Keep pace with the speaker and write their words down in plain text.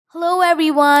Hello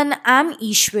everyone, I'm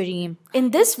Ishwari.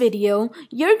 In this video,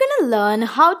 you're gonna learn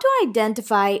how to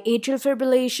identify atrial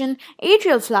fibrillation,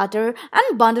 atrial flutter,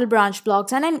 and bundle branch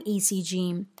blocks on an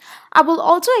ECG. I will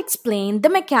also explain the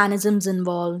mechanisms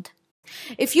involved.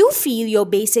 If you feel your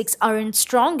basics aren't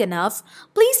strong enough,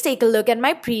 please take a look at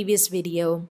my previous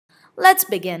video. Let's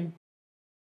begin.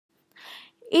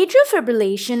 Atrial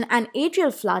fibrillation and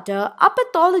atrial flutter are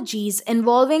pathologies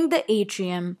involving the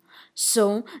atrium.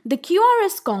 So, the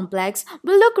QRS complex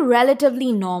will look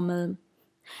relatively normal.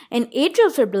 In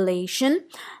atrial fibrillation,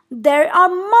 there are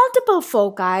multiple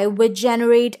foci which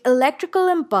generate electrical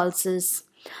impulses.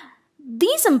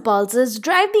 These impulses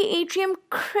drive the atrium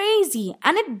crazy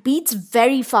and it beats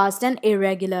very fast and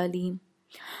irregularly.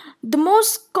 The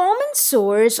most common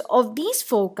source of these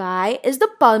foci is the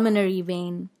pulmonary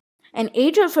vein. In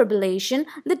atrial fibrillation,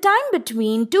 the time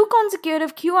between two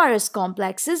consecutive QRS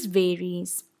complexes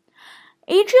varies.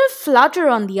 Atrial flutter,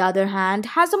 on the other hand,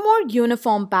 has a more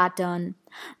uniform pattern.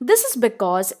 This is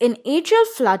because in atrial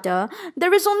flutter,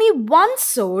 there is only one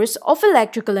source of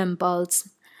electrical impulse.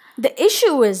 The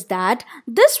issue is that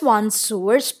this one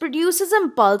source produces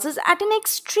impulses at an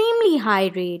extremely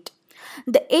high rate.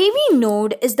 The AV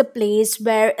node is the place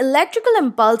where electrical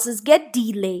impulses get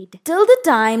delayed. Till the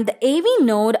time the AV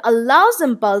node allows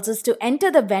impulses to enter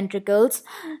the ventricles,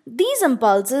 these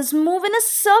impulses move in a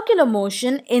circular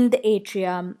motion in the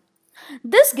atrium.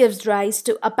 This gives rise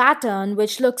to a pattern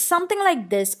which looks something like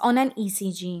this on an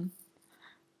ECG.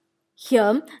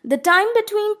 Here, the time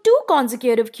between two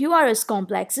consecutive QRS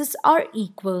complexes are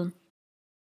equal.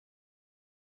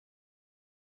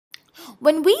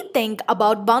 When we think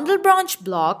about bundle branch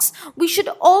blocks, we should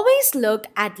always look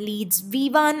at leads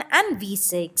V1 and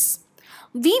V6.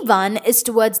 V1 is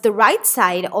towards the right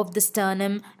side of the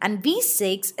sternum and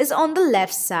V6 is on the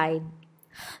left side.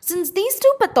 Since these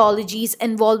two pathologies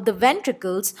involve the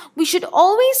ventricles, we should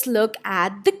always look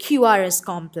at the QRS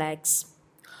complex.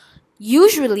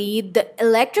 Usually, the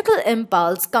electrical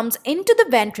impulse comes into the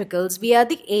ventricles via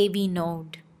the AV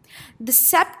node. The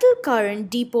septal current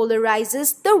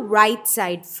depolarizes the right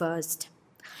side first.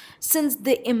 Since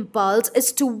the impulse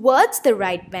is towards the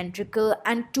right ventricle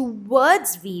and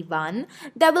towards V1,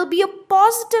 there will be a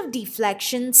positive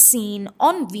deflection seen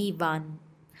on V1.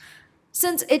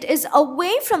 Since it is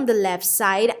away from the left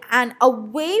side and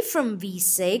away from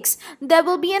V6, there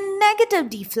will be a negative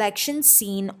deflection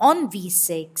seen on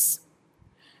V6.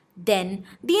 Then,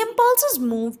 the impulses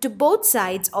move to both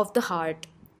sides of the heart.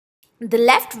 The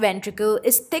left ventricle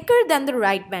is thicker than the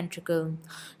right ventricle.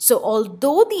 So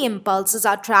although the impulses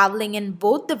are traveling in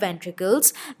both the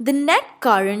ventricles, the net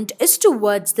current is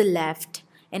towards the left.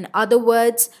 In other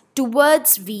words,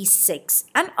 towards V6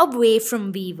 and away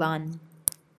from V1.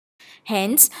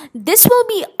 Hence, this will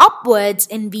be upwards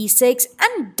in V6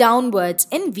 and downwards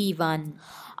in V1.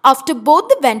 After both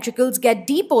the ventricles get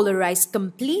depolarized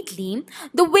completely,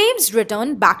 the waves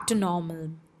return back to normal.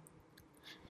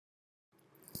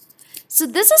 So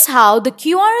this is how the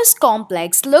QRS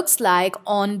complex looks like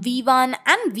on V1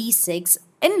 and V6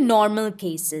 in normal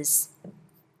cases.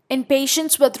 In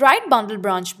patients with right bundle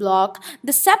branch block,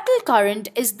 the septal current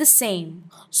is the same.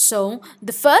 So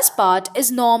the first part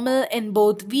is normal in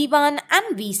both V1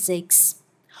 and V6.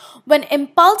 When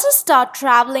impulses start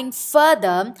traveling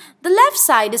further, the left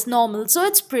side is normal, so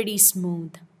it's pretty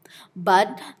smooth.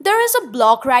 But there is a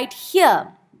block right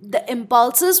here. The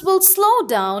impulses will slow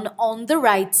down on the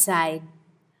right side.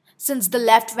 Since the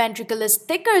left ventricle is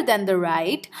thicker than the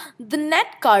right, the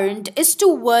net current is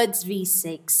towards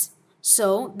V6.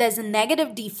 So there's a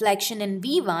negative deflection in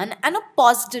V1 and a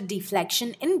positive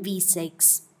deflection in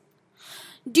V6.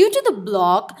 Due to the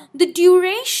block, the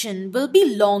duration will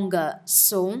be longer,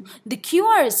 so the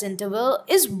QRS interval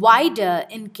is wider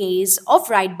in case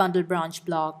of right bundle branch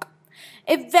block.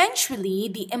 Eventually,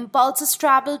 the impulses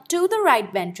travel to the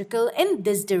right ventricle in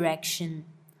this direction.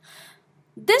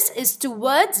 This is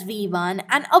towards V1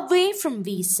 and away from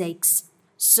V6.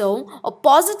 So, a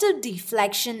positive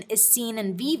deflection is seen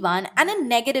in V1 and a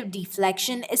negative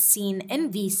deflection is seen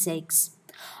in V6.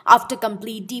 After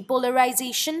complete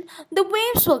depolarization, the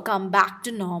waves will come back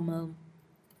to normal.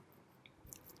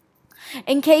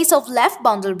 In case of left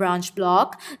bundle branch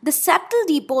block, the septal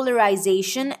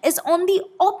depolarization is on the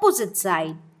opposite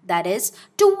side, that is,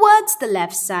 towards the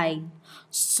left side.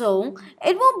 So,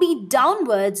 it will be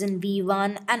downwards in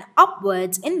V1 and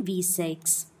upwards in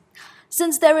V6.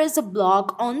 Since there is a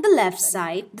block on the left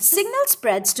side, the signal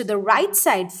spreads to the right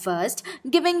side first,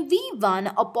 giving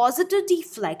V1 a positive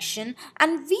deflection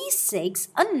and V6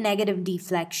 a negative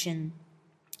deflection.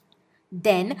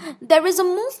 Then there is a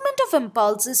movement of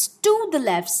impulses to the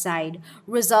left side,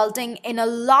 resulting in a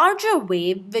larger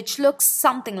wave which looks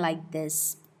something like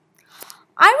this.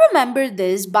 I remember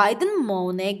this by the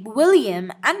mnemonic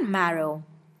William and Marrow.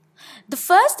 The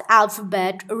first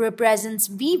alphabet represents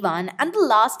V1 and the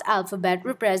last alphabet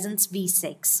represents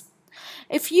V6.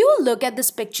 If you look at this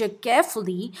picture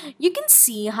carefully, you can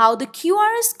see how the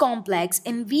QRS complex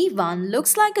in V1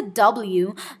 looks like a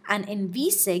W and in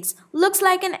V6 looks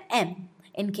like an M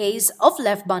in case of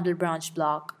left bundle branch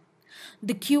block.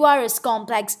 The QRS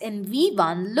complex in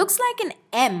V1 looks like an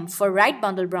M for right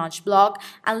bundle branch block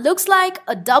and looks like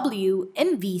a W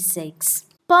in V6.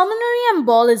 Pulmonary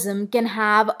embolism can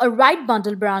have a right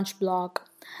bundle branch block.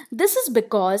 This is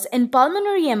because in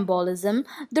pulmonary embolism,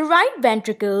 the right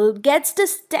ventricle gets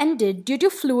distended due to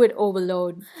fluid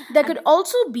overload. There could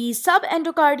also be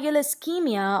subendocardial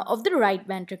ischemia of the right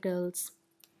ventricles.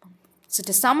 So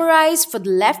to summarize, for the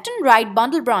left and right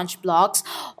bundle branch blocks,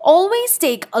 always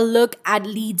take a look at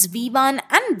leads V1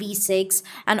 and V6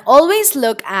 and always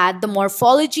look at the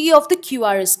morphology of the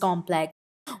QRS complex.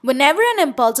 Whenever an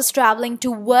impulse is traveling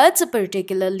towards a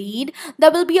particular lead,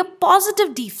 there will be a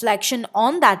positive deflection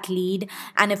on that lead,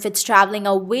 and if it's traveling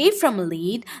away from a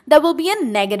lead, there will be a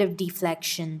negative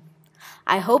deflection.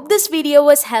 I hope this video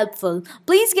was helpful.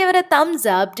 Please give it a thumbs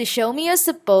up to show me your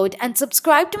support and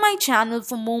subscribe to my channel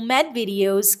for more med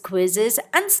videos, quizzes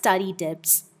and study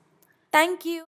tips. Thank you.